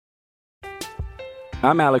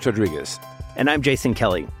I'm Alex Rodriguez. And I'm Jason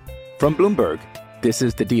Kelly. From Bloomberg, this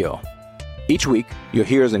is The Deal. Each week, you'll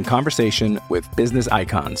hear us in conversation with business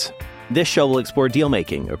icons. This show will explore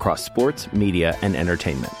deal-making across sports, media, and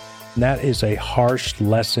entertainment. That is a harsh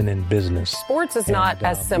lesson in business. Sports is not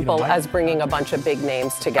as simple as bringing a bunch of big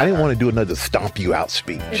names together. I didn't want to do another stomp you out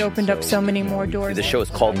speech. It opened up so many more doors. The show is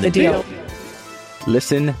called The Deal.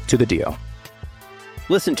 Listen to The Deal.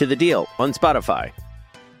 Listen to The Deal on Spotify.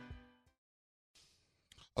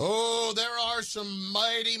 Oh, there are some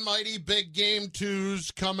mighty, mighty big game twos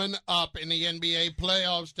coming up in the NBA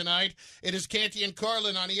playoffs tonight. It is Canty and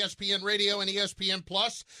Carlin on ESPN Radio and ESPN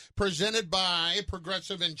Plus, presented by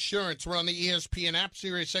Progressive Insurance. We're on the ESPN app,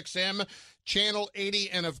 Sirius XM, Channel 80,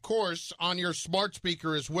 and, of course, on your smart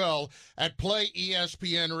speaker as well at Play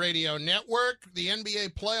ESPN Radio Network. The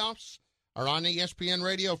NBA playoffs are on ESPN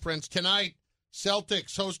Radio, friends. Tonight,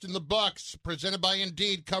 Celtics hosting the Bucks, presented by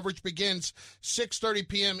Indeed. Coverage begins 6:30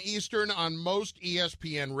 p.m. Eastern on most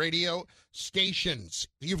ESPN radio stations.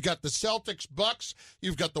 You've got the Celtics, Bucks.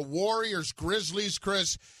 You've got the Warriors, Grizzlies,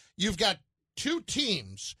 Chris. You've got two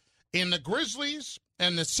teams in the Grizzlies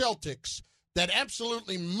and the Celtics that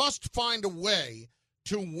absolutely must find a way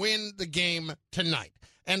to win the game tonight.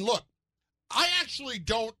 And look, I actually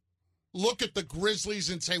don't look at the Grizzlies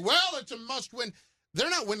and say, well, it's a must-win. They're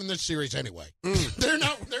not winning this series anyway. They're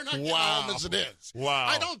not getting home as it is. Wow.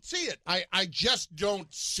 I don't see it. I just don't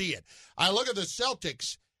see it. I look at the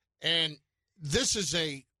Celtics, and this is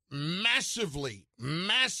a massively,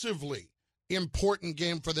 massively important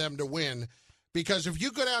game for them to win, because if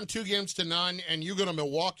you go down 2-0 and you go to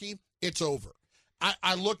Milwaukee, it's over.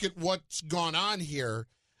 I look at what's gone on here,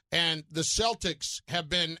 and the Celtics have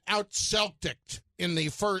been out-Celtic'd in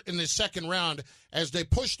the second round as they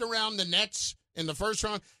pushed around the Nets. In the first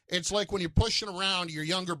round, it's like when you're pushing around your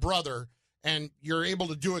younger brother and you're able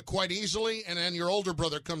to do it quite easily, and then your older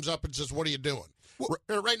brother comes up and says, what are you doing?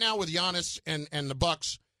 Right now with Giannis and the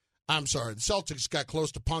Bucks, I'm sorry, the Celtics got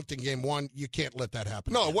close to punked in game one. You can't let that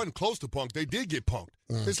happen. No, it wasn't close to punked. They did get punked.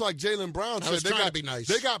 It's like Jaylen Brown said.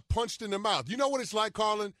 They got punched in the mouth. You know what it's like,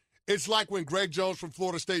 Carlin? It's like when Greg Jones from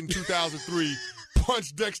Florida State in 2003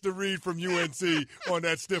 punched Dexter Reed from UNC on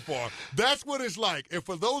that stiff arm. That's what it's like. And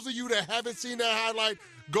for those of you that haven't seen that highlight,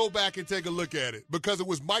 go back and take a look at it, because it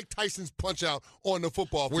was Mike Tyson's punch out on the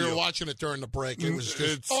football field. We were watching it during the break. It was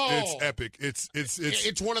just it's epic.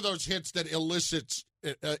 It's one of those hits that elicits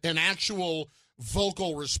an actual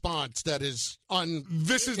vocal response that is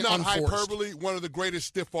This is not unforced. hyperbole. One of the greatest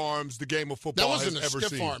stiff arms the game of football has ever seen. That wasn't a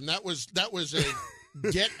stiff arm. That was a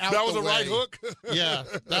get out that was the a way. right hook? Yeah,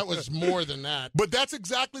 that was more than that. But that's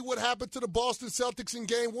exactly what happened to the Boston Celtics in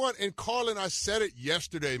game one. And, Carlin, I said it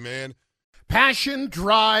yesterday, man. Passion,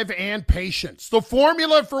 drive, and patience. The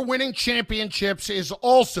formula for winning championships is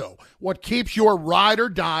also what keeps your ride or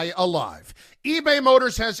die alive. eBay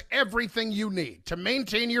Motors has everything you need to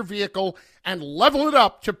maintain your vehicle and level it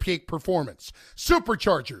up to peak performance.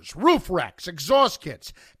 Superchargers, roof racks, exhaust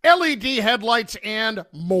kits, LED headlights, and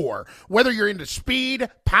more. Whether you're into speed,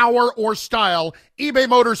 power, or style, eBay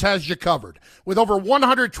Motors has you covered. With over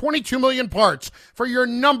 122 million parts for your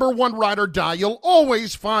number one ride or die, you'll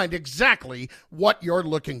always find exactly what you're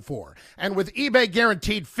looking for. And with eBay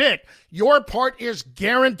Guaranteed Fit, your part is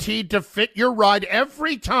guaranteed to fit your ride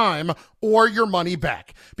every time or your money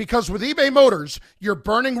back. Because with eBay Motors, you're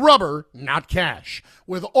burning rubber, not cash.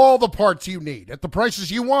 With all the parts you need at the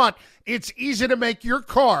prices you want, it's easy to make your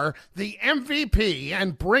car the MVP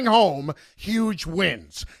and bring home huge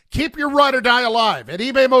wins. Keep your ride or die alive at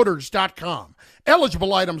ebaymotors.com.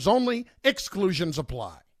 Eligible items only. Exclusions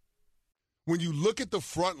apply. When you look at the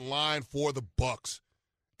front line for the Bucks,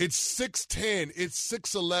 it's 6'10", it's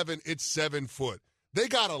 6'11", it's 7 foot. They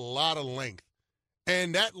got a lot of length.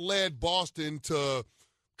 And that led Boston to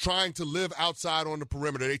trying to live outside on the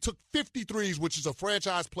perimeter. They took 53s, which is a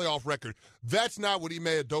franchise playoff record. That's not what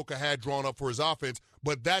Ime Udoka had drawn up for his offense,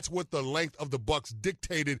 but that's what the length of the Bucks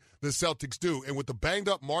dictated the Celtics do. And with the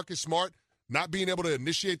banged-up Marcus Smart not being able to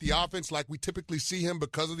initiate the offense like we typically see him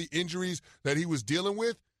because of the injuries that he was dealing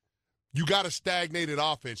with, you got a stagnated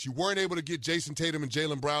offense. You weren't able to get Jason Tatum and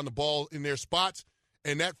Jaylen Brown the ball in their spots,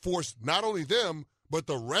 and that forced not only them, but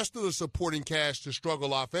the rest of the supporting cast to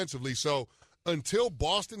struggle offensively. So until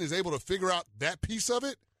Boston is able to figure out that piece of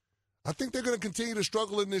it, I think they're going to continue to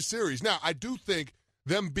struggle in this series. Now, I do think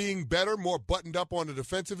them being better, more buttoned up on the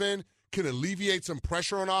defensive end, can alleviate some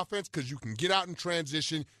pressure on offense because you can get out in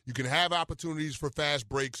transition. You can have opportunities for fast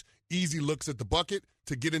breaks, easy looks at the bucket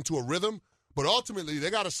to get into a rhythm. But ultimately, they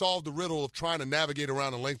got to solve the riddle of trying to navigate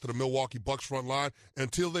around the length of the Milwaukee Bucks front line.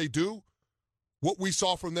 Until they do, what we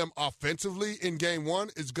saw from them offensively in Game 1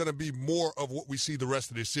 is going to be more of what we see the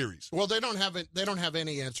rest of this series. Well, they don't have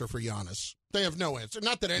any answer for Giannis. They have no answer.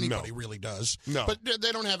 Not that anybody really does. No. But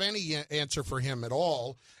they don't have any answer for him at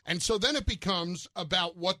all. And so then it becomes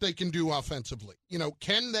about what they can do offensively.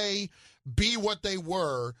 Can they be what they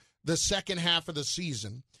were the second half of the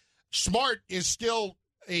season? Smart is still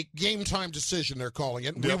a game-time decision, they're calling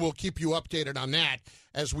it. Yep. We will keep you updated on that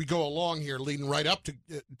as we go along here, leading right up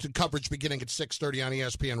to coverage beginning at 6:30 on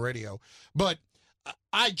ESPN Radio. But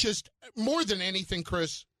I just, more than anything,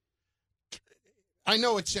 Chris, I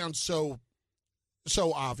know it sounds so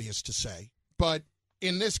obvious to say, but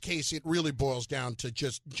in this case, it really boils down to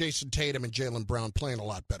just Jason Tatum and Jaylen Brown playing a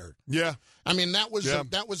lot better. Yeah. I mean, that was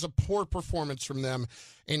a poor performance from them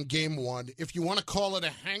in Game 1. If you want to call it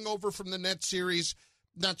a hangover from the Nets series,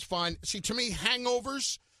 that's fine. See, to me,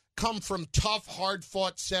 hangovers come from tough,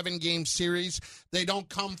 hard-fought 7-game series. They don't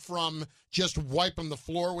come from just wiping the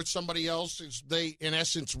floor with somebody else, as they, in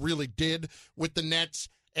essence, really did with the Nets.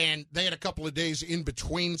 And they had a couple of days in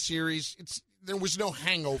between series. There was no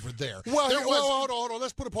hangover there. Well, hold on.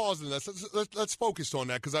 Let's put a pause in this. Let's focus on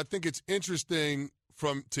that, because I think it's interesting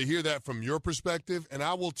to hear that from your perspective. And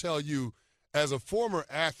I will tell you, as a former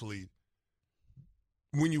athlete,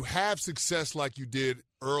 when you have success like you did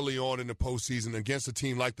early on in the postseason against a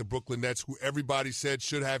team like the Brooklyn Nets, who everybody said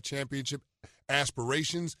should have championship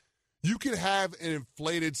aspirations, you can have an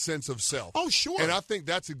inflated sense of self. Oh, sure. And I think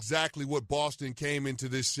that's exactly what Boston came into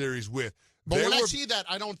this series with. But when I see that,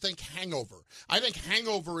 I don't think hangover. I think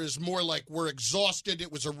hangover is more like we're exhausted.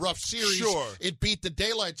 It was a rough series. Sure. It beat the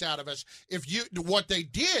daylights out of us. What they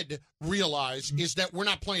did realize is that we're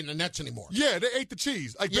not playing the Nets anymore. Yeah, they ate the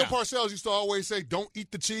cheese. Like Bill Parcells used to always say, don't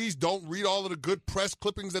eat the cheese. Don't read all of the good press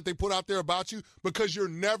clippings that they put out there about you, because you're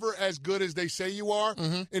never as good as they say you are.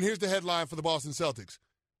 Mm-hmm. And here's the headline for the Boston Celtics.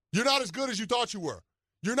 You're not as good as you thought you were.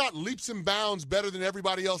 You're not leaps and bounds better than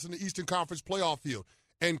everybody else in the Eastern Conference playoff field.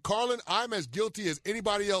 And, Carlin, I'm as guilty as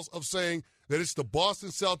anybody else of saying that it's the Boston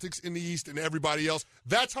Celtics in the East and everybody else.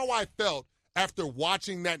 That's how I felt after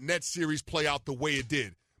watching that Nets series play out the way it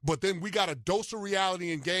did. But then we got a dose of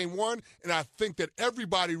reality in Game 1, and I think that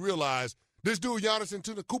everybody realized this dude, Giannis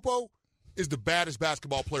Antetokounmpo, is the baddest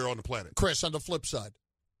basketball player on the planet. Chris, on the flip side,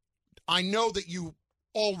 I know that you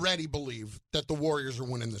already believe that the Warriors are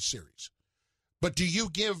winning this series. But do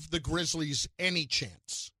you give the Grizzlies any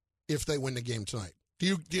chance if they win the game tonight?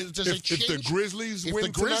 If the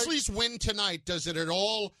Grizzlies win tonight, does it at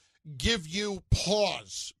all give you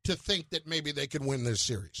pause to think that maybe they could win this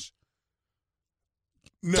series?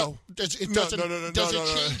 No. Does it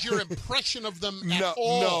change your impression of them at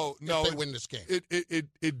all if they win this game?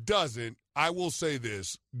 It doesn't. I will say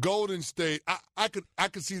this. Golden State, I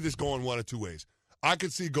could see this going one of two ways. I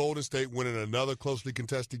could see Golden State winning another closely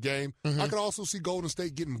contested game. Mm-hmm. I could also see Golden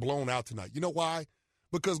State getting blown out tonight. You know why?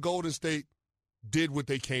 Because Golden State did what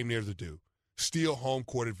they came there to do, steal home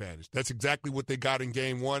court advantage. That's exactly what they got in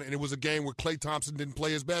Game 1, and it was a game where Klay Thompson didn't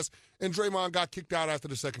play his best, and Draymond got kicked out after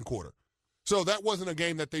the second quarter. So that wasn't a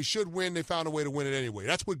game that they should win. They found a way to win it anyway.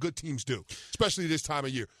 That's what good teams do, especially this time of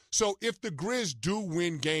year. So if the Grizz do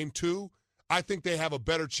win Game 2, I think they have a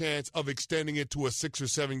better chance of extending it to a 6 or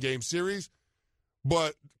 7 game series.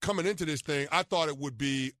 But coming into this thing, I thought it would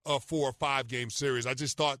be a 4 or 5 game series. I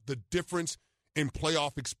just thought the difference in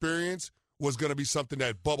playoff experience was going to be something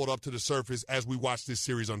that bubbled up to the surface as we watch this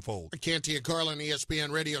series unfold. Canty and Carlin,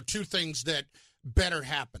 ESPN Radio, 2 things that better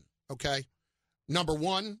happen, okay? Number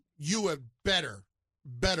 1, you have better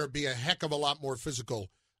be a heck of a lot more physical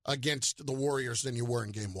against the Warriors than you were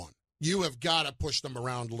in Game 1. You have got to push them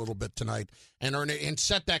around a little bit tonight and earn it and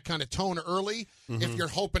set that kind of tone early. Mm-hmm. If you're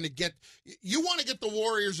hoping to you want to get the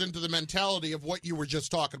Warriors into the mentality of what you were just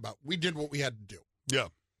talking about. We did what we had to do. Yeah.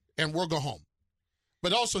 And we'll go home.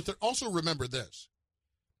 But also remember this.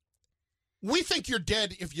 We think you're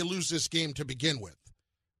dead if you lose this game to begin with.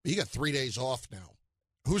 But you got 3 days off now.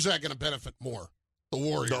 Who's that going to benefit more? The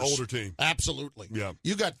Warriors. The older team. Absolutely. Yeah.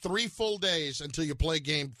 You got 3 full days until you play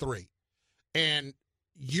Game 3. And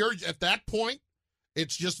you're at that point,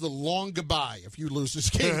 it's just the long goodbye if you lose this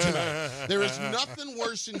game tonight. There is nothing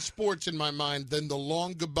worse in sports in my mind than the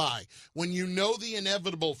long goodbye. When you know the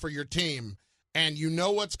inevitable for your team and you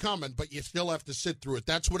know what's coming, but you still have to sit through it.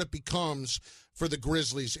 That's what it becomes for the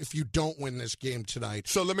Grizzlies if you don't win this game tonight.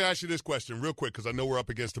 So let me ask you this question real quick, because I know we're up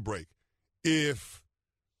against the break. If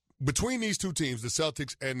between these two teams, the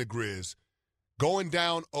Celtics and the Grizz, going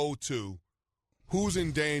down 0-2, who's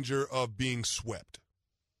in danger of being swept?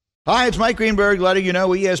 Hi, it's Mike Greenberg letting you know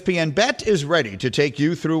ESPN Bet is ready to take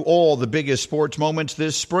you through all the biggest sports moments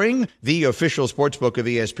this spring. The official sportsbook of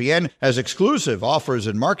ESPN has exclusive offers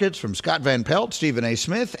and markets from Scott Van Pelt, Stephen A.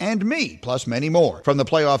 Smith, and me, plus many more. From the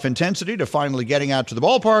playoff intensity to finally getting out to the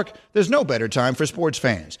ballpark, there's no better time for sports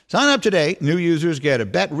fans. Sign up today. New users get a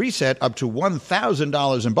bet reset up to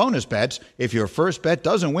 $1,000 in bonus bets if your first bet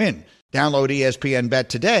doesn't win. Download ESPN Bet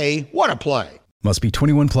today. What a play. Must be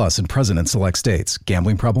 21 plus and present in select states.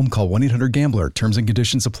 Gambling problem? Call 1-800-GAMBLER. Terms and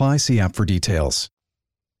conditions apply. See app for details.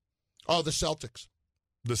 Oh, the Celtics.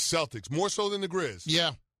 The Celtics, more so than the Grizz.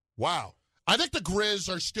 Yeah. Wow. I think the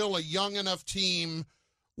Grizz are still a young enough team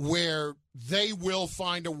where they will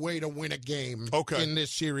find a way to win a game in this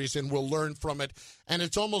series, and we'll learn from it. And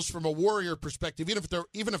it's almost from a Warrior perspective, even if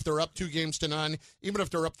they're up 2-0, even if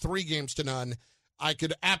they're up 3-0, I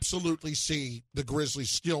could absolutely see the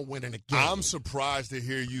Grizzlies still winning a game. I'm surprised to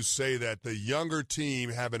hear you say that. The younger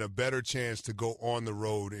team having a better chance to go on the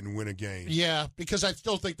road and win a game. Yeah, because I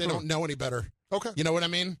still think they don't know any better. Okay. You know what I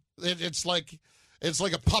mean? It's like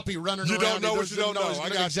a puppy running around. You don't know what you don't know. I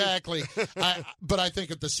got exactly. But I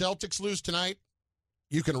think if the Celtics lose tonight,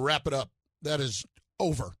 you can wrap it up. That is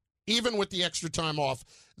over. Even with the extra time off,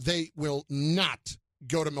 they will not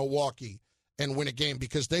go to Milwaukee and win a game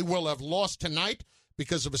because they will have lost tonight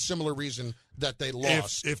because of a similar reason that they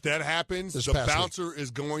lost. If that happens, the bouncer is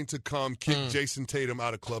going to come kick Jason Tatum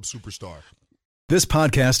out of Club Superstar. This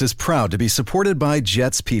podcast is proud to be supported by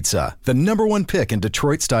Jets Pizza, the #1 pick in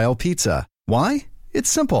Detroit-style pizza. Why? It's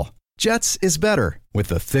simple. Jets is better. With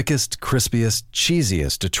the thickest, crispiest,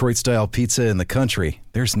 cheesiest Detroit-style pizza in the country,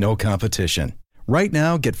 there's no competition. Right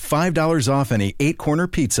now, get $5 off any 8-corner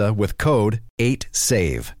pizza with code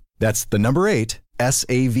 8SAVE. That's the number 8,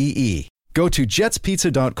 SAVE. Go to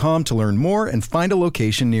jetspizza.com to learn more and find a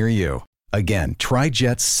location near you. Again, try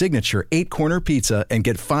Jet's signature 8-corner pizza and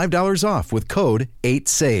get $5 off with code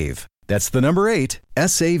 8SAVE. That's the number 8,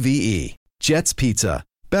 SAVE. Jet's Pizza.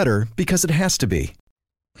 Better because it has to be.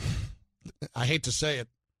 I hate to say it.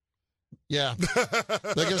 Yeah.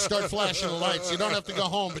 They're going to start flashing the lights. You don't have to go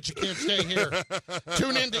home, but you can't stay here.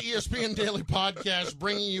 Tune in to ESPN Daily Podcast,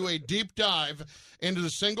 bringing you a deep dive into the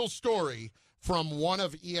single story from one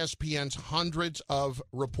of ESPN's hundreds of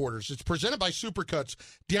reporters. It's presented by Supercuts.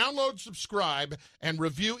 Download, subscribe, and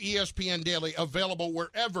review ESPN Daily, available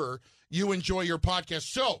wherever you enjoy your podcast.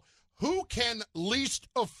 So, who can least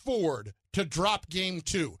afford to drop Game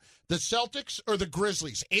 2? The Celtics or the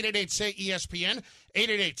Grizzlies? 888-SAY-ESPN,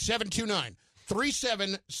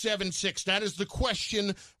 888-729-3776. That is the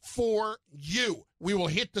question for you. We will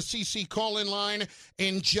hit the CC call-in line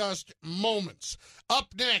in just moments.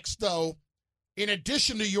 Up next, though, in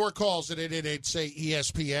addition to your calls at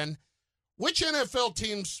 888-SAY-ESPN, which NFL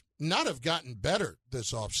teams not have gotten better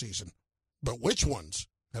this offseason, but which ones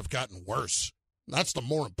have gotten worse? That's the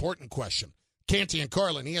more important question. Canty and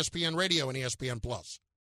Carlin, ESPN Radio and ESPN Plus.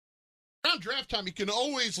 Around draft time, you can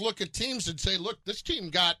always look at teams and say, look, this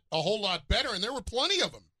team got a whole lot better, and there were plenty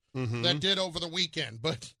of them that did over the weekend.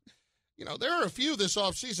 But, you know, there are a few this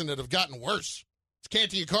offseason that have gotten worse. It's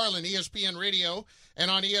Canty and Carlin, ESPN Radio,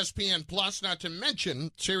 and on ESPN Plus, not to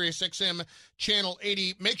mention SiriusXM Channel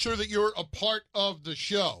 80. Make sure that you're a part of the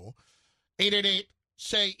show.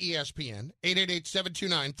 888-SAY-ESPN,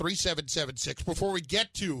 888-729-3776. Before we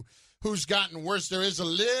get to who's gotten worse, there is a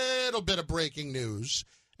little bit of breaking news,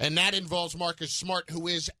 and that involves Marcus Smart, who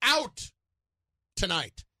is out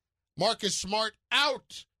tonight. Marcus Smart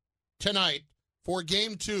out tonight for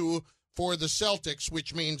Game 2 for the Celtics,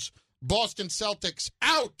 which means Boston Celtics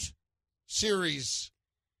out, series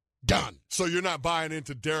done. So you're not buying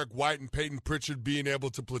into Derek White and Peyton Pritchard being able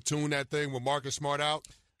to platoon that thing with Marcus Smart out?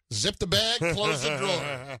 Zip the bag, close the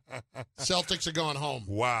drawer. Celtics are going home.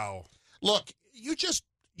 Wow. Look, you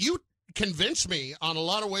convinced me on a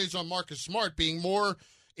lot of ways on Marcus Smart being more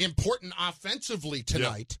important offensively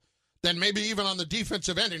tonight than maybe even on the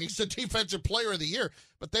defensive end. And he's the defensive player of the year.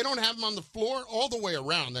 But they don't have him on the floor all the way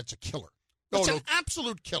around. That's a killer. It's an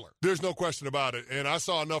absolute killer. There's no question about it. And I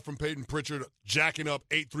saw enough from Peyton Pritchard jacking up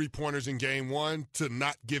 8 3-pointers in Game 1 to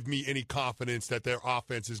not give me any confidence that their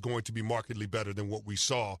offense is going to be markedly better than what we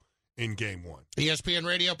saw in Game 1. ESPN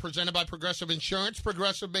Radio presented by Progressive Insurance.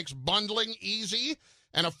 Progressive makes bundling easy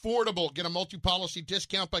and affordable. Get a multi-policy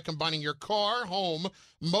discount by combining your car, home,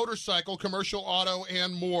 motorcycle, commercial auto,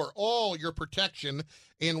 and more. All your protection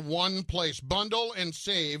in one place. Bundle and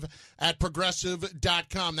save at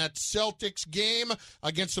Progressive.com. That Celtics game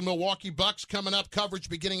against the Milwaukee Bucks coming up. Coverage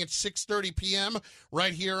beginning at 6:30 p.m.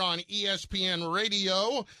 right here on ESPN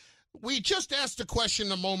Radio. We just asked a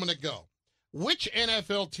question a moment ago. Which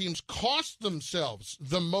NFL teams cost themselves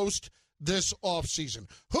the most this offseason?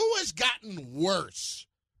 Who has gotten worse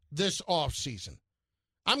this offseason?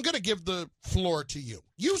 I'm going to give the floor to you.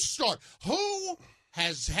 You start. Who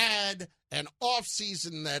has had an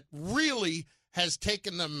offseason that really has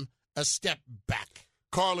taken them a step back?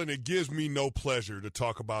 Carlin, it gives me no pleasure to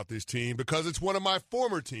talk about this team because it's one of my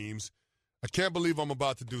former teams. I can't believe I'm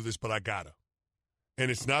about to do this, but I gotta.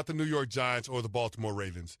 And it's not the New York Giants or the Baltimore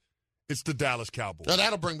Ravens. It's the Dallas Cowboys. Now,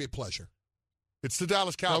 that'll bring me pleasure. It's the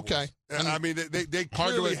Dallas Cowboys. Okay. And I mean, they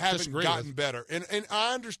clearly haven't gotten better. And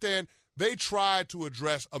I understand they tried to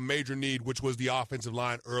address a major need, which was the offensive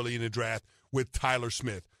line early in the draft with Tyler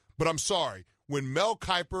Smith. But I'm sorry, when Mel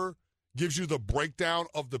Kiper gives you the breakdown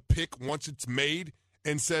of the pick once it's made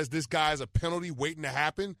and says this guy's a penalty waiting to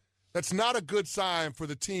happen, that's not a good sign for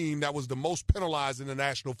the team that was the most penalized in the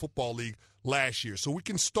National Football League last year. So we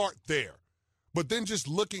can start there. But then just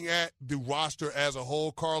looking at the roster as a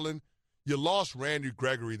whole, Carlin, you lost Randy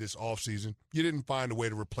Gregory this offseason. You didn't find a way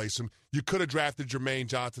to replace him. You could have drafted Jermaine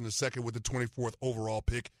Johnson II with the 24th overall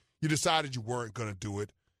pick. You decided you weren't going to do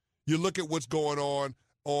it. You look at what's going on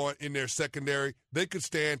in their secondary. They could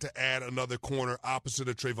stand to add another corner opposite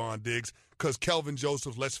of Trayvon Diggs because Kelvin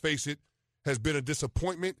Joseph, let's face it, has been a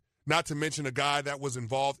disappointment, not to mention a guy that was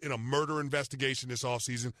involved in a murder investigation this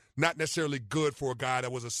offseason, not necessarily good for a guy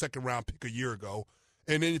that was a second-round pick a year ago.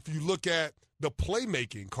 And then if you look at the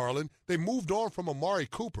playmaking, Carlin, they moved on from Amari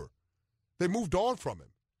Cooper. They moved on from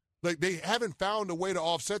him. Like, they haven't found a way to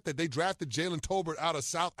offset that. They drafted Jalen Tolbert out of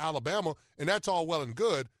South Alabama, and that's all well and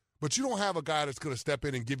good, but you don't have a guy that's going to step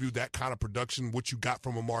in and give you that kind of production, what you got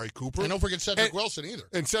from Amari Cooper. And don't forget Cedric Wilson either.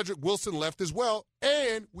 And Cedric Wilson left as well.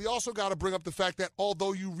 And we also got to bring up the fact that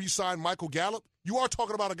although you re-signed Michael Gallup, you are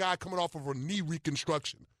talking about a guy coming off of a knee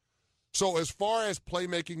reconstruction. So as far as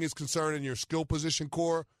playmaking is concerned in your skill position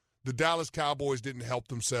core, the Dallas Cowboys didn't help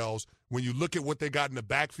themselves. When you look at what they got in the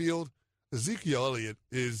backfield, Ezekiel Elliott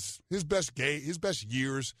is his best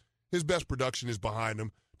years, his best production is behind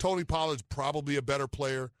him. Tony Pollard's probably a better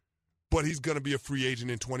player, but he's going to be a free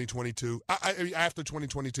agent in 2022. After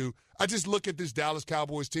 2022, I just look at this Dallas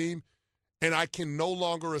Cowboys team, and I can no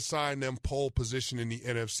longer assign them pole position in the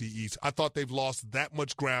NFC East. I thought they've lost that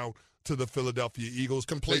much ground to the Philadelphia Eagles.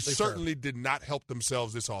 Completely They certainly did not help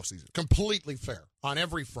themselves this offseason. Completely fair on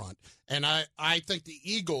every front. And I think the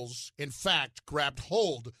Eagles, in fact, grabbed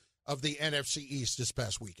hold of the NFC East this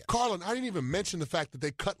past weekend. Carlin, I didn't even mention the fact that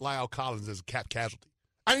they cut La'el Collins as a cap casualty.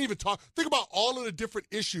 I didn't even think about all of the different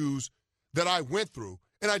issues that I went through,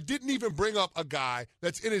 and I didn't even bring up a guy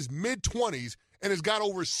that's in his mid-20s and has got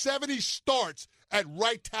over 70 starts at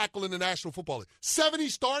right tackle in the National Football League. 70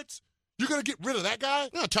 starts? You're going to get rid of that guy?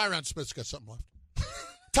 No, Tyron Smith's got something left.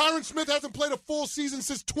 Tyron Smith hasn't played a full season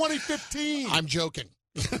since 2015. I'm joking.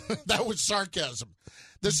 That was sarcasm.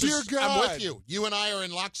 Dear God. I'm with you. You and I are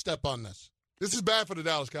in lockstep on this. This is bad for the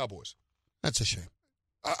Dallas Cowboys. That's a shame.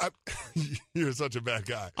 You're such a bad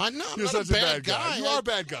guy. I'm not. You're such a bad guy. You are a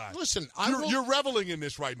bad guy. Listen, you're reveling in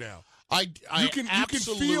this right now. You can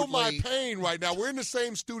feel my pain right now. We're in the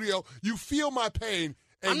same studio. You feel my pain.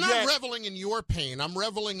 And I'm not reveling in your pain. I'm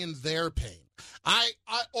reveling in their pain.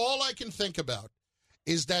 All I can think about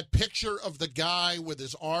is that picture of the guy with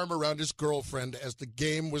his arm around his girlfriend as the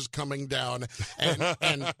game was coming down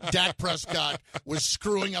and Dak Prescott was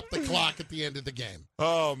screwing up the clock at the end of the game.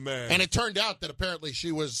 Oh, man. And it turned out that apparently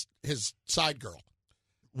she was his side girl.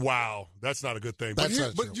 Wow. That's not a good thing. But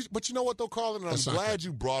you know what, though, Carlin? I'm glad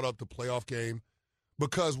you brought up the playoff game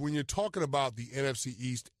because when you're talking about the NFC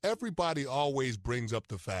East, everybody always brings up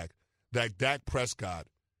the fact that Dak Prescott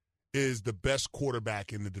is the best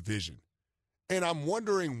quarterback in the division. And I'm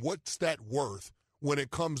wondering what's that worth when it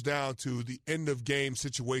comes down to the end-of-game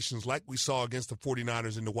situations like we saw against the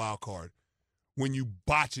 49ers in the wild card, when you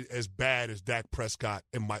botch it as bad as Dak Prescott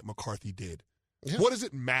and Mike McCarthy did. Yeah. What does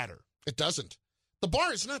it matter? It doesn't. The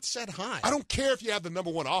bar is not set high. I don't care if you have the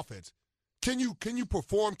number one offense. Can you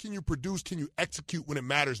perform? Can you produce? Can you execute when it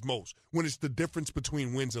matters most, when it's the difference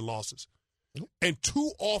between wins and losses? And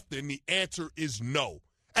too often the answer is no.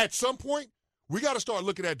 At some point, we got to start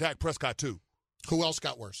looking at Dak Prescott too. Who else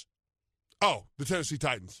got worse? Oh, the Tennessee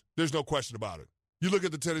Titans. There's no question about it. You look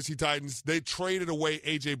at the Tennessee Titans, they traded away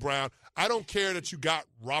A.J. Brown. I don't care that you got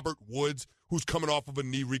Robert Woods, who's coming off of a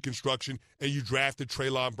knee reconstruction, and you drafted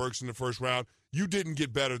Treylon Burks in the first round. You didn't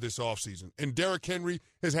get better this offseason. And Derrick Henry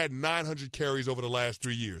has had 900 carries over the last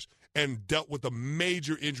 3 years and dealt with a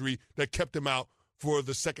major injury that kept him out for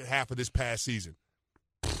the second half of this past season.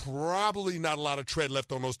 Probably not a lot of tread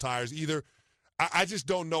left on those tires either. I just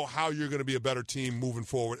don't know how you're going to be a better team moving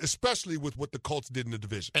forward, especially with what the Colts did in the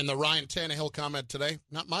division. And the Ryan Tannehill comment today,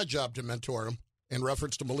 not my job to mentor him. in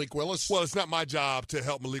reference to Malik Willis? Well, it's not my job to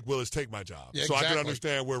help Malik Willis take my job. Yeah, so exactly. I can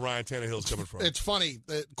understand where Ryan Tannehill's coming from. It's funny.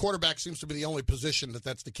 The quarterback seems to be the only position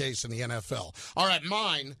that's the case in the NFL. All right,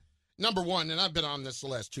 mine, number one, and I've been on this the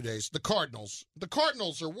last 2 days, the Cardinals. The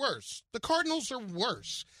Cardinals are worse. The Cardinals are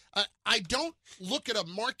worse. I don't look at a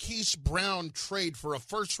Marquise Brown trade for a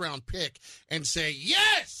first-round pick and say,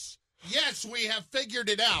 yes, we have figured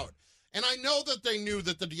it out. And I know that they knew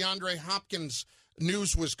that the DeAndre Hopkins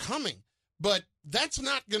news was coming, but that's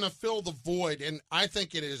not going to fill the void, and I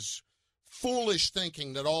think it is foolish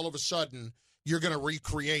thinking that all of a sudden you're going to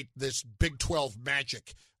recreate this Big 12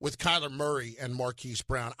 magic with Kyler Murray and Marquise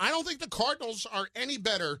Brown. I don't think the Cardinals are any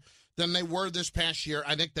better than they were this past year.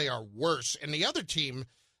 I think they are worse. And the other team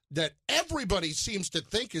that everybody seems to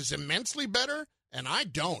think is immensely better, and I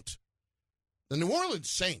don't, the New Orleans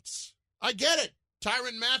Saints. I get it.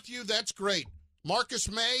 Tyrann Mathieu, that's great.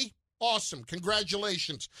 Marcus May, awesome.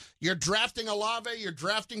 Congratulations. You're drafting Olave. You're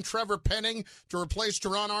drafting Trevor Penning to replace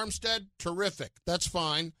Teron Armstead. Terrific. That's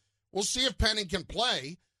fine. We'll see if Penning can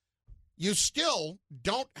play. You still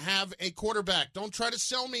don't have a quarterback. Don't try to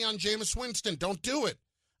sell me on Jameis Winston. Don't do it.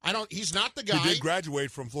 He's not the guy. He did graduate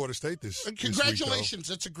from Florida State this Congratulations.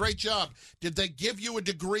 week, it's a great job. Did they give you a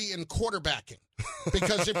degree in quarterbacking?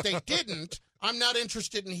 Because if they didn't, I'm not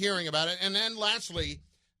interested in hearing about it. And then lastly,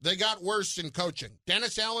 they got worse in coaching.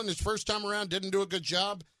 Dennis Allen, his first time around, didn't do a good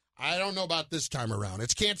job. I don't know about this time around.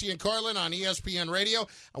 It's Canty and Carlin on ESPN Radio.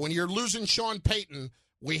 When you're losing Sean Payton,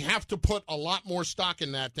 we have to put a lot more stock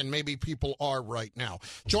in that than maybe people are right now.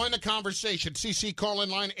 Join the conversation. CC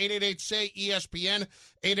call-in line 888-SAY-ESPN,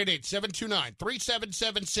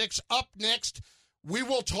 888-729-3776. Up next, we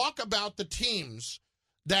will talk about the teams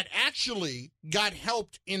that actually got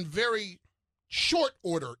helped in very short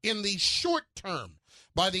order, in the short term,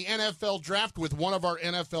 by the NFL draft with one of our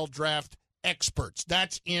NFL draft experts.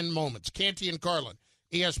 That's in moments. Canty and Carlin,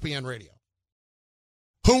 ESPN Radio.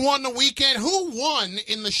 Who won the weekend? Who won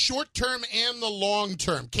in the short term and the long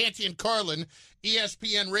term? Canty and Carlin,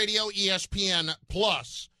 ESPN Radio, ESPN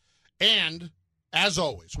Plus. And, as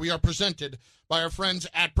always, we are presented by our friends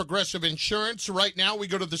at Progressive Insurance. Right now, we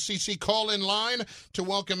go to the CC call-in line to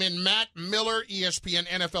welcome in Matt Miller, ESPN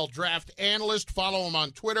NFL Draft Analyst. Follow him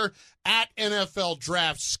on Twitter, at NFL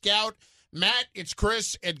Draft Scout. Matt, it's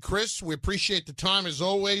Chris. And Chris, we appreciate the time as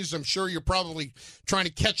always. I'm sure you're probably trying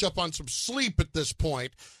to catch up on some sleep at this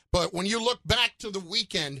point. But when you look back to the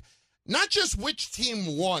weekend, not just which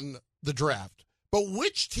team won the draft, but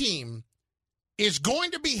which team is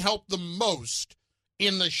going to be helped the most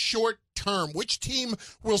in the short term? Which team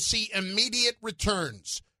will see immediate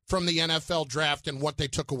returns from the NFL draft and what they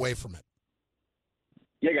took away from it?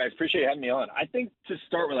 Yeah, guys, appreciate you having me on. I think to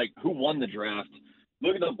start with, who won the draft,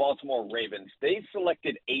 look at the Baltimore Ravens. They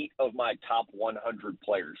selected 8 of my top 100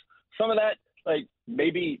 players. Some of that,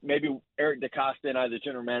 maybe Eric DeCosta and I, the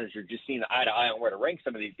general manager, just seen eye to eye on where to rank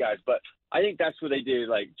some of these guys. But I think that's what they did,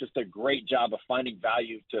 just a great job of finding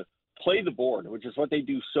value to play the board, which is what they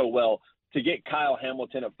do so well, to get Kyle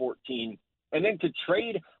Hamilton at 14. And then to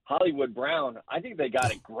trade Hollywood Brown, I think they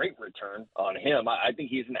got a great return on him. I think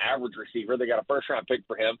he's an average receiver. They got a first-round pick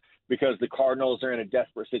for him because the Cardinals are in a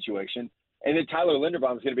desperate situation. And then Tyler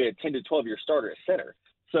Linderbaum is going to be a 10 to 12-year starter at center.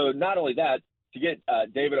 So not only that, to get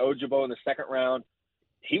David Ojabo in the second round,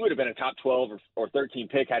 he would have been a top 12 or 13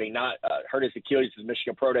 pick had he not hurt his Achilles at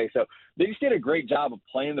Michigan Pro Day. So they just did a great job of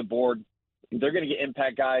playing the board. They're going to get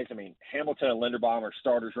impact guys. I mean, Hamilton and Linderbaum are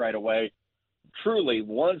starters right away. Truly,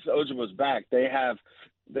 once Ojabo's back, they have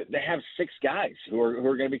 6 guys who are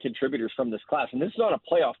going to be contributors from this class. And this is not a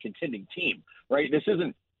playoff contending team, right? This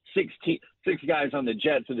isn't 6 guys on the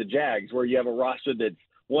Jets or the Jags where you have a roster that's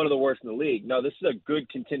one of the worst in the league. No, this is a good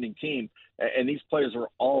contending team, and these players are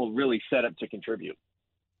all really set up to contribute.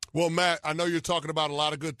 Well, Matt, I know you're talking about a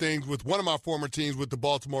lot of good things with one of my former teams with the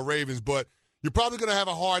Baltimore Ravens, but you're probably going to have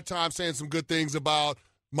a hard time saying some good things about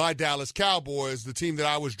my Dallas Cowboys, the team that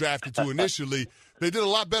I was drafted to initially. They did a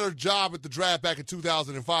lot better job at the draft back in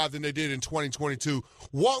 2005 than they did in 2022.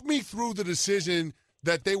 Walk me through the decision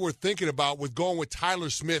that they were thinking about with going with Tyler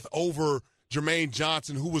Smith over Jermaine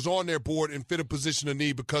Johnson, who was on their board and fit a position of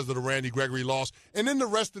need because of the Randy Gregory loss, and then the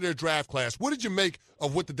rest of their draft class. What did you make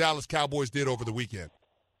of what the Dallas Cowboys did over the weekend?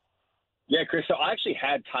 Yeah, Chris, so I actually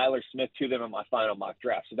had Tyler Smith to them in my final mock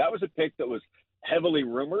draft. So that was a pick that was heavily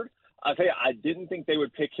rumored. I'll tell you, I didn't think they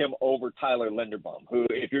would pick him over Tyler Linderbaum, who,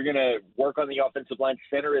 if you're going to work on the offensive line,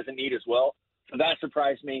 center is a need as well. So that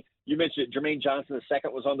surprised me. You mentioned Jermaine Johnson, the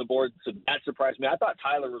second, was on the board, so that surprised me. I thought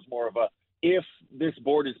Tyler was more of a, if this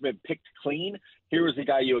board has been picked clean, here was the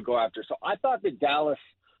guy you would go after. So I thought that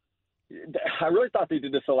I really thought they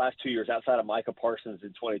did this the last 2 years outside of Micah Parsons in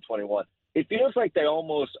 2021. it feels like they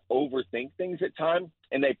almost overthink things at times,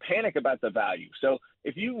 and they panic about the value. So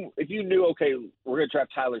if you knew, okay, we're going to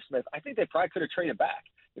draft Tyler Smith, I think they probably could have traded back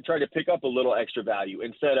and tried to pick up a little extra value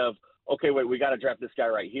instead of, okay, wait, we got to draft this guy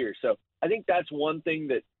right here. So I think that's one thing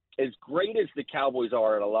that, as great as the Cowboys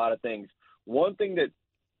are at a lot of things, one thing that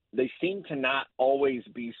they seem to not always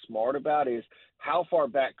be smart about is how far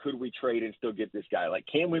back could we trade and still get this guy? Like,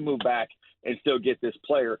 can we move back and still get this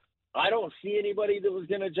player? I don't see anybody that was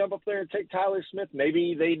going to jump up there and take Tyler Smith.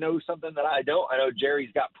 Maybe they know something that I don't. I know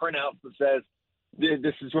Jerry's got printouts that says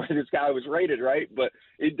this is where this guy was rated, right? But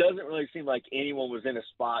it doesn't really seem like anyone was in a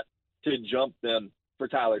spot to jump them for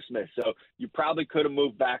Tyler Smith. So you probably could have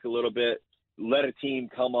moved back a little bit, let a team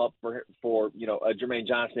come up for a Jermaine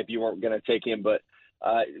Johnson if you weren't going to take him. But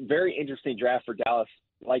very interesting draft for Dallas,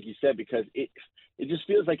 like you said, because it just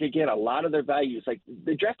feels like, again, a lot of their values, like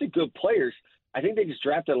they drafted good players. I think they just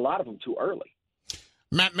drafted a lot of them too early.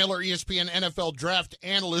 Matt Miller, ESPN NFL draft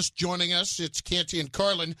analyst, joining us. It's Canty and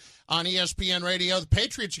Carlin on ESPN Radio. The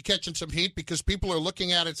Patriots are catching some heat because people are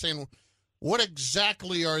looking at it saying, what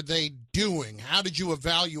exactly are they doing? How did you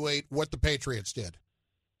evaluate what the Patriots did?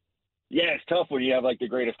 Yeah, it's tough when you have, like, the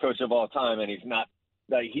greatest coach of all time, and he's not –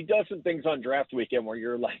 he does some things on draft weekend where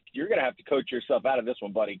you're like, you're going to have to coach yourself out of this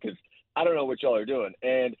one, buddy, because I don't know what y'all are doing.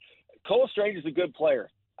 And Cole Strange is a good player.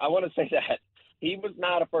 I want to say that. He was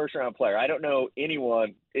not a first-round player. I don't know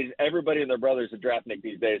anyone. Everybody and their brother is a draft nick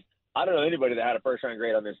these days. I don't know anybody that had a first-round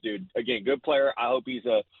grade on this dude. Again, good player. I hope he's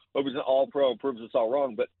an all-pro and proves us all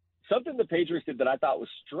wrong. But something the Patriots did that I thought was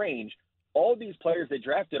strange, all these players they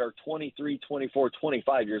drafted are 23, 24,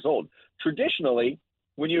 25 years old. Traditionally,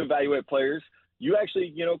 when you evaluate players, you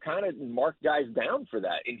actually, kind of mark guys down for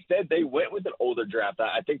that. Instead, they went with an older draft.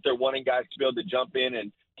 I think they're wanting guys to be able to jump in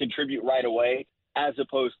and contribute right away, as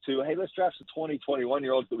opposed to, hey, let's draft some 20,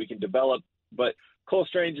 21-year-olds that we can develop. But Cole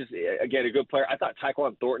Strange is, again, a good player. I thought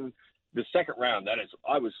Tyquan Thornton, the second round,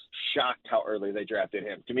 I was shocked how early they drafted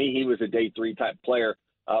him. To me, he was a day 3 type player.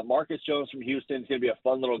 Marcus Jones from Houston is going to be a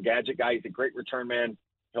fun little gadget guy. He's a great return man.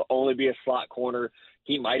 He'll only be a slot corner.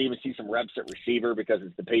 He might even see some reps at receiver because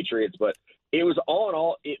it's the Patriots. But it was all in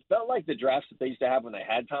all, it felt like the drafts that they used to have when they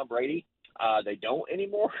had Tom Brady. They don't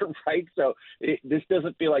anymore, right? So this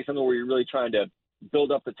doesn't feel like something where you're really trying to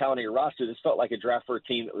build up the talent of your roster. This felt like a draft for a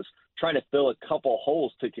team that was trying to fill a couple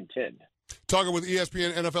holes to contend. Talking with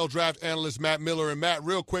ESPN NFL draft analyst Matt Miller. And Matt,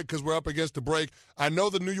 real quick, because we're up against the break, I know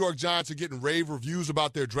the New York Giants are getting rave reviews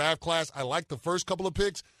about their draft class. I like the first couple of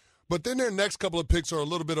picks, but then their next couple of picks are a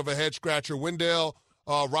little bit of a head-scratcher. Wendell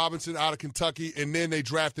Robinson out of Kentucky, and then they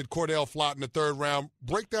drafted Cordell Flott in the 3rd round.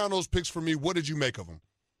 Break down those picks for me. What did you make of them?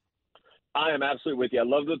 I am absolutely with you. I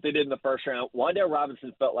loved what they did in the first round. Wan'Dale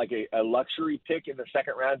Robinson felt like a luxury pick in the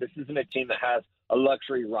 2nd round. This isn't a team that has a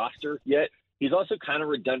luxury roster yet. He's also kind of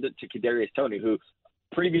redundant to Kadarius Toney, who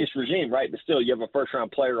previous regime, right? But still, you have a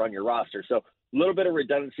first-round player on your roster. So a little bit of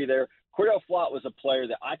redundancy there. Cordell Flott was a player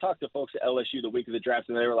that I talked to folks at LSU the week of the draft,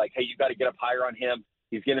 and they were like, hey, you got to get up higher on him.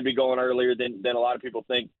 He's going to be going earlier than a lot of people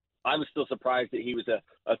think. I was still surprised that he was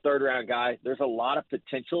a 3rd-round guy. There's a lot of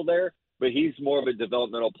potential there, but he's more of a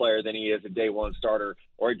developmental player than he is a day 1 starter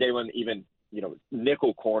or a day 1 even,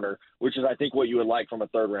 nickel corner, which is, I think, what you would like from a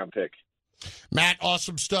 3rd-round pick. Matt,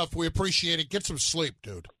 awesome stuff. We appreciate it. Get some sleep,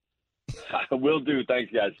 dude. Will do.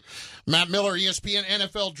 Thanks, guys. Matt Miller, ESPN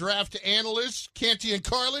NFL draft analyst. Canty and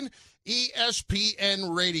Carlin,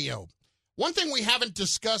 ESPN Radio. One thing we haven't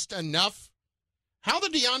discussed enough, how the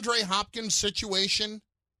DeAndre Hopkins situation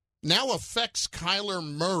now affects Kyler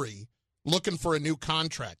Murray looking for a new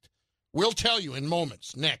contract. We'll tell you in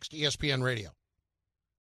moments. Next, ESPN Radio.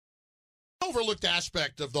 Overlooked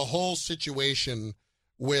aspect of the whole situation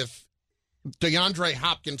with DeAndre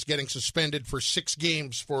Hopkins getting suspended for 6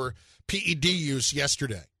 games for PED use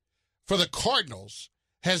yesterday for the Cardinals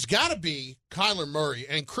has got to be Kyler Murray.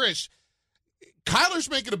 And Chris, Kyler's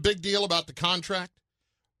making a big deal about the contract.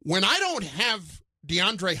 When I don't have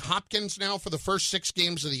DeAndre Hopkins now for the first 6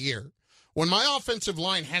 games of the year, when my offensive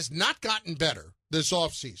line has not gotten better this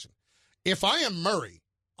offseason, if I am Murray,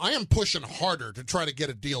 I am pushing harder to try to get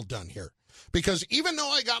a deal done here. Because even though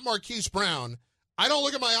I got Marquise Brown, I don't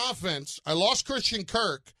look at my offense. I lost Christian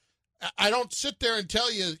Kirk. I don't sit there and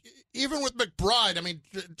tell you, even with McBride, I mean,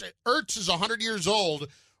 Ertz is 100 years old.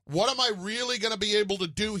 What am I really going to be able to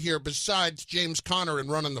do here besides James Conner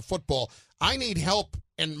and running the football? I need help,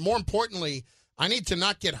 and more importantly, I need to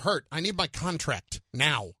not get hurt. I need my contract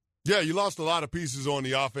now. Yeah, you lost a lot of pieces on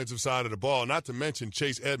the offensive side of the ball, not to mention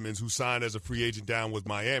Chase Edmonds, who signed as a free agent down with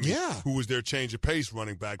Miami, who was their change of pace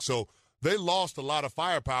running back. So they lost a lot of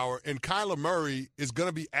firepower, and Kyler Murray is going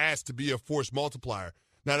to be asked to be a force multiplier.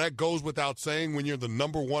 Now, that goes without saying when you're the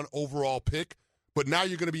number one overall pick, but now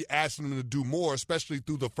you're going to be asking him to do more, especially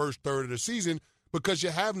through the first third of the season, because you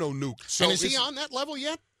have no nuke. So and is he on that level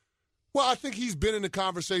yet? Well, I think he's been in the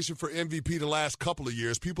conversation for MVP the last couple of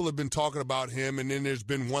years. People have been talking about him, and then there's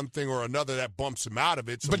been one thing or another that bumps him out of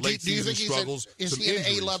it. Some late season struggles. Is he an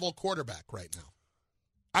A-level quarterback right now?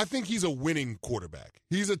 I think he's a winning quarterback.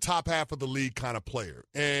 He's a top half of the league kind of player.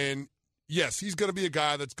 And, yes, he's going to be a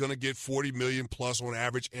guy that's going to get $40 million plus on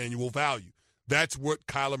average annual value. That's what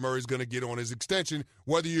Kyler Murray's going to get on his extension,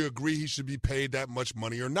 whether you agree he should be paid that much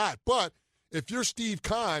money or not. But if you're Steve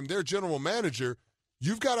Keim, their general manager,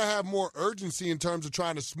 you've got to have more urgency in terms of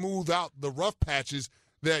trying to smooth out the rough patches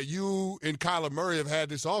that you and Kyler Murray have had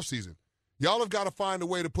this offseason. Y'all have got to find a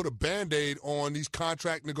way to put a Band-Aid on these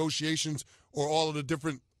contract negotiations or all of the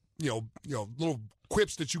different, little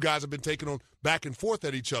quips that you guys have been taking on back and forth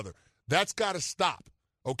at each other. That's got to stop,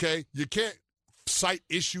 okay? You can't cite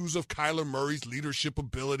issues of Kyler Murray's leadership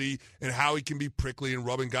ability and how he can be prickly and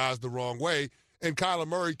rubbing guys the wrong way. And Kyler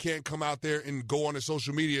Murray can't come out there and go on his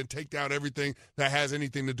social media and take down everything that has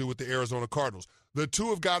anything to do with the Arizona Cardinals. The two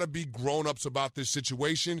have got to be grown-ups about this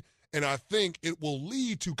situation, and I think it will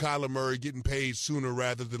lead to Kyler Murray getting paid sooner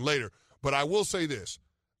rather than later. But I will say this.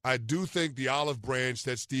 I do think the olive branch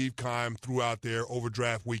that Steve Keim threw out there over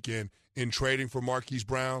draft weekend in trading for Marquise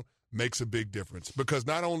Brown makes a big difference, because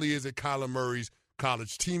not only is it Kyler Murray's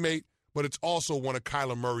college teammate, but it's also one of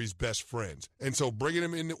Kyler Murray's best friends. And so bringing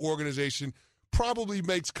him in the organization probably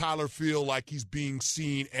makes Kyler feel like he's being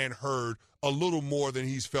seen and heard a little more than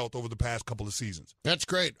he's felt over the past couple of seasons. That's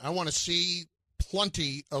great. I want to see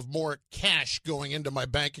plenty of more cash going into my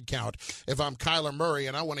bank account if I'm Kyler Murray,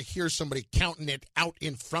 and I want to hear somebody counting it out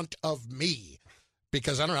in front of me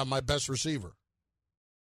because I don't have my best receiver.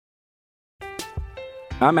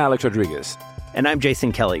 I'm Alex Rodriguez. And I'm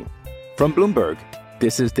Jason Kelly. From Bloomberg,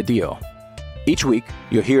 this is The Deal. Each week,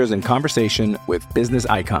 you'll hear us in conversation with business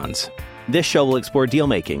icons. This show will explore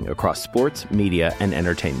deal-making across sports, media, and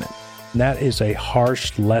entertainment. That is a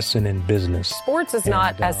harsh lesson in business. Sports is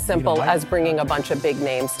not as simple as bringing a bunch of big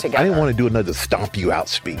names together. I didn't want to do another stomp you out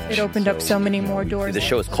speech. It opened up so many more doors. The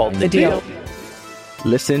show is called The Deal.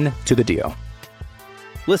 Listen to The Deal.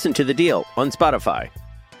 Listen to The Deal on Spotify.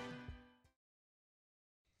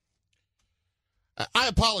 I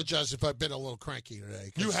apologize if I've been a little cranky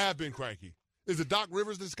today. You have been cranky. Is it Doc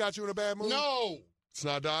Rivers that's got you in a bad mood? No. It's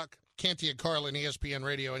not Doc? Canty and Carlin, ESPN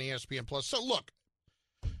Radio and ESPN Plus. So, look,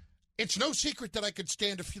 it's no secret that I could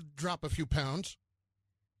drop a few pounds.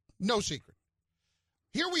 No secret.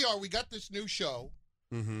 Here we are. We got this new show.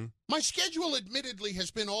 Mm-hmm. My schedule, admittedly,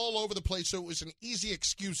 has been all over the place, so it was an easy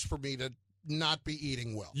excuse for me to not be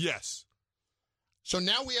eating well. Yes. So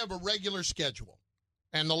now we have a regular schedule.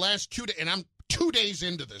 And the last 2 days, and I'm 2 days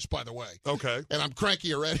into this, by the way. Okay. And I'm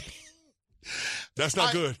cranky already. That's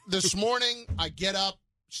not good. This morning, I get up,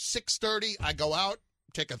 6:30, I go out,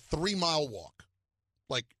 take a 3-mile walk.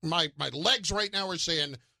 Like, my legs right now are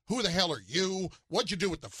saying, who the hell are you? What'd you do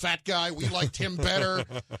with the fat guy? We liked him better.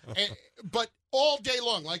 But all day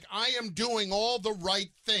long, like, I am doing all the right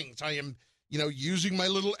things. I am, using my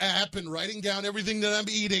little app and writing down everything that I'm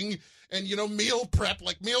eating and, meal prep.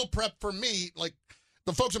 Like, meal prep for me, like,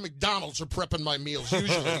 the folks at McDonald's are prepping my meals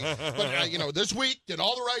usually. But, this week, did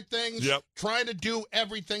all the right things, trying to do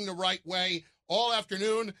everything the right way. All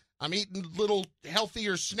afternoon, I'm eating little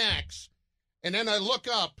healthier snacks. And then I look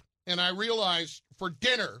up and I realize for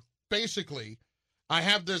dinner, basically, I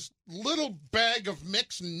have this little bag of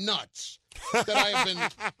mixed nuts that I have been,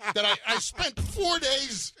 that I spent 4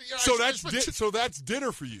 days. So that's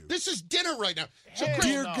dinner for you. This is dinner right now. So,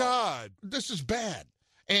 dear God. This is bad.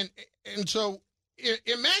 And so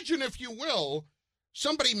imagine, if you will,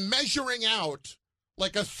 somebody measuring out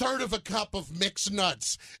like a third of a cup of mixed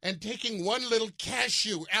nuts and taking one little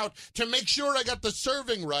cashew out to make sure I got the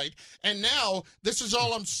serving right. And now this is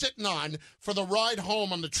all I'm sitting on for the ride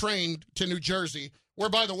home on the train to New Jersey, where,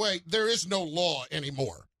 by the way, there is no law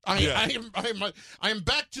anymore. I am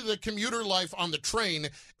back to the commuter life on the train,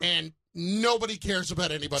 and nobody cares about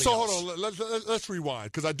anybody else. So hold on, let's rewind,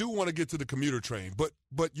 because I do want to get to the commuter train.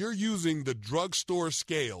 But you're using the drugstore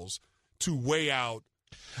scales to weigh out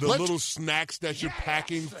the little snacks that you're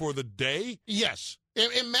packing for the day? Yes.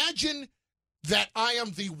 Imagine that I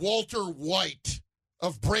am the Walter White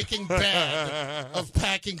of Breaking Bad of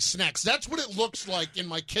packing snacks. That's what it looks like in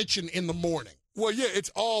my kitchen in the morning. Well, yeah, it's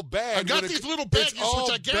all bad. I got these little baggies,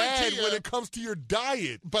 which I guarantee you, when it comes to your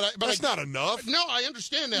diet. But that's not enough. No, I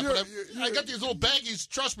understand that. I got these little baggies.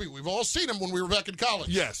 Trust me, we've all seen them when we were back in college.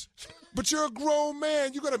 Yes, but you're a grown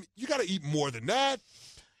man. You gotta eat more than that.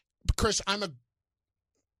 Chris, I'm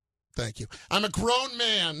Thank you. I'm a grown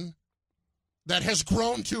man that has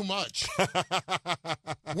grown too much.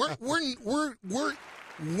 We're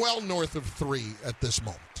well north of 3 at this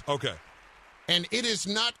moment. Okay. And it is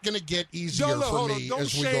not going to get easier for me Don't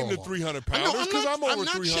as we go shame the along. 300 pounders, because I'm over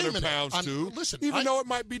 300 pounds it. too. Listen, even though it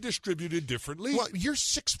might be distributed differently. Well, you're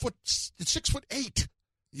 6'8".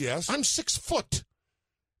 Yes. I'm 6 foot.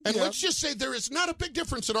 And let's just say there is not a big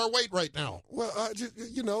difference in our weight right now. Well,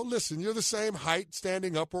 listen, you're the same height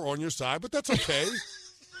standing up or on your side, but that's okay.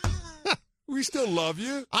 We still love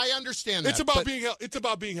you. I understand that. It's about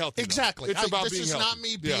being healthy. Exactly. It's about this being is healthy. not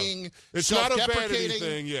me being it's not a self-deprecating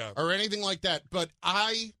vanity thing, or anything like that. But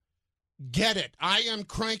I get it. I am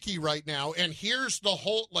cranky right now, and here's the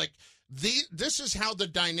whole this is how the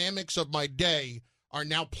dynamics of my day are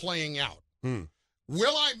now playing out.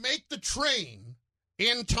 Will I make the train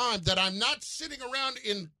in time that I'm not sitting around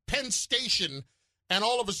in Penn Station and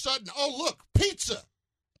all of a sudden, oh look, pizza.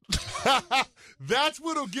 That's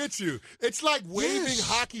what'll get you. It's like waving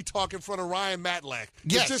hockey talk in front of Ryan Matlack.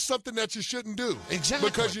 Yes. It's just something that you shouldn't do. Exactly.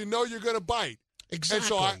 Because you know you're going to bite.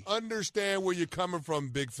 Exactly. And so I understand where you're coming from,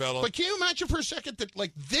 big fella. But can you imagine for a second that,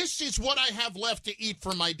 this is what I have left to eat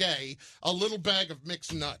for my day, a little bag of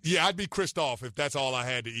mixed nuts? Yeah, I'd be Christoph if that's all I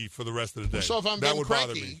had to eat for the rest of the day. So if I'm that being would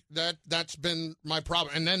cranky, bother me. that's been my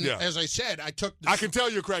problem. And then, as I said, I can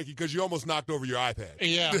tell you're cranky because you almost knocked over your iPad.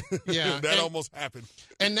 Yeah, yeah. That almost happened.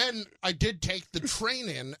 And then I did take the train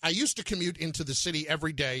in. I used to commute into the city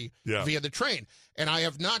every day via the train. And I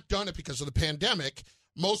have not done it because of the pandemic.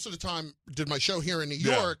 Most of the time, did my show here in New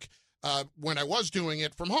York when I was doing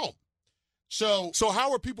it from home. So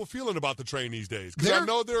how are people feeling about the train these days? Because I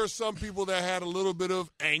know there are some people that had a little bit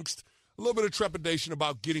of angst, a little bit of trepidation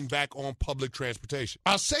about getting back on public transportation.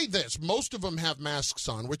 I'll say this. Most of them have masks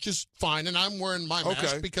on, which is fine, and I'm wearing my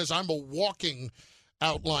mask because I'm a walking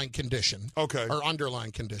outline condition or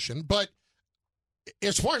underlying condition. But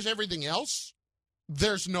as far as everything else,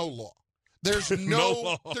 there's no law. There's there's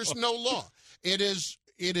no law.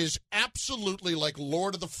 It is absolutely like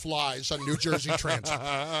Lord of the Flies on New Jersey Transit.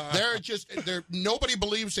 Nobody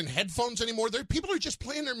believes in headphones anymore. People are just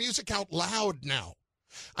playing their music out loud now.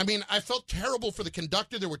 I mean, I felt terrible for the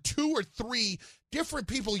conductor. There were 2 or 3 different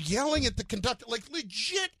people yelling at the conductor,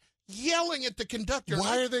 legit yelling at the conductor.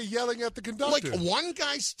 Why are they yelling at the conductor? One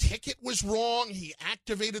guy's ticket was wrong. He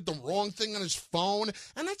activated the wrong thing on his phone,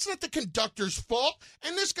 and that's not the conductor's fault.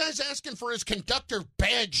 And this guy's asking for his conductor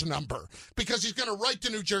badge number because he's going to write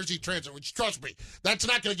to New Jersey Transit, which, trust me, that's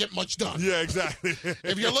not going to get much done. Yeah, exactly.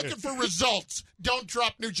 If you're looking for results, don't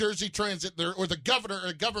drop New Jersey Transit or the governor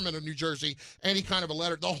or government of New Jersey any kind of a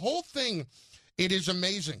letter. The whole thing, it is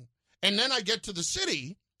amazing. And then I get to the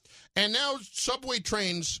city, and now subway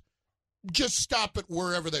trains just stop it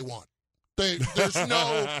wherever they want. There's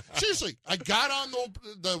no seriously. I got on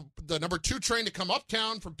the number 2 train to come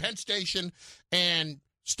uptown from Penn Station and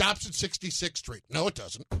stops at 66th Street. No, it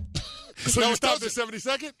doesn't. So you stopped at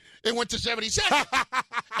 72nd? It went to 72nd.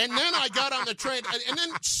 And then I got on the train, and then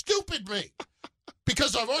stupid me.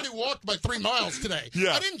 Because I've already walked my 3 miles today.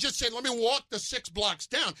 Yeah. I didn't just say, let me walk the 6 blocks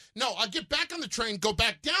down. No, I get back on the train, go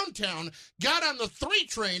back downtown, got on the 3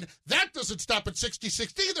 train. That doesn't stop at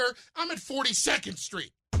 66th either. I'm at 42nd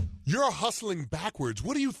Street. You're hustling backwards.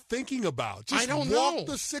 What are you thinking about? Just I don't walk know.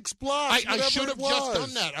 the 6 blocks. I should have just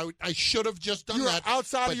done that. I should have just done that. You're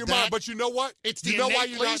outside of your mind. But you know what? It's the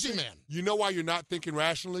innate lazy man. You know why you're not thinking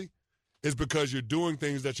rationally? It's because you're doing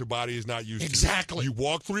things that your body is not used to. Exactly. You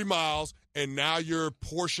walk 3 miles, and now you're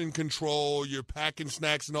portion control, you're packing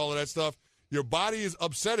snacks and all of that stuff. Your body is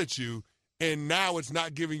upset at you, and now it's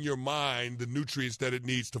not giving your mind the nutrients that it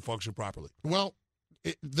needs to function properly. Well,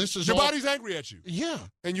 this is your body's angry at you. Yeah.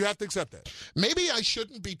 And you have to accept that. Maybe I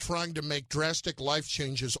shouldn't be trying to make drastic life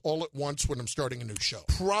changes all at once when I'm starting a new show.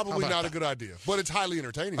 Probably not a good idea, but it's highly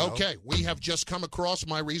entertaining. Okay, we have just come across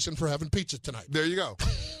my reason for having pizza tonight. There you go.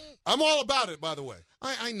 I'm all about it, by the way.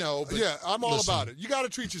 I know. But yeah, I'm all about it. You got to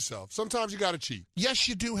treat yourself. Sometimes you got to cheat. Yes,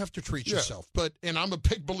 you do have to treat yourself, and I'm a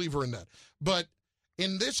big believer in that. But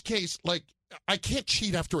in this case, I can't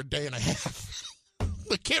cheat after a day and a half.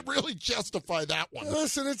 I can't really justify that one.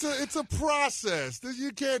 Listen, it's a process.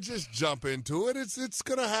 You can't just jump into it. It's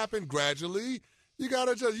going to happen gradually. You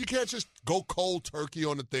can't just go cold turkey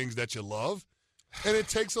on the things that you love, and it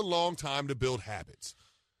takes a long time to build habits.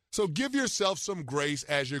 So give yourself some grace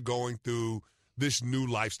as you're going through this new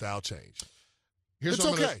lifestyle change. Here's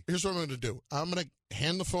what I'm going to do. I'm going to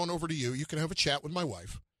hand the phone over to you. You can have a chat with my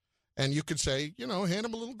wife, and you can say, hand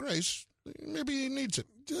him a little grace. Maybe he needs it.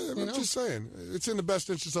 Yeah, I'm just saying. It's in the best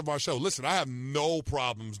interest of our show. Listen, I have no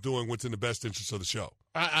problems doing what's in the best interest of the show.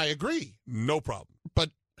 I agree. No problem. But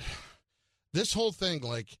this whole thing,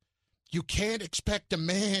 You can't expect a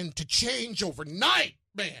man to change overnight,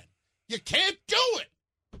 man. You can't do it.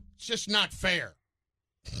 It's just not fair.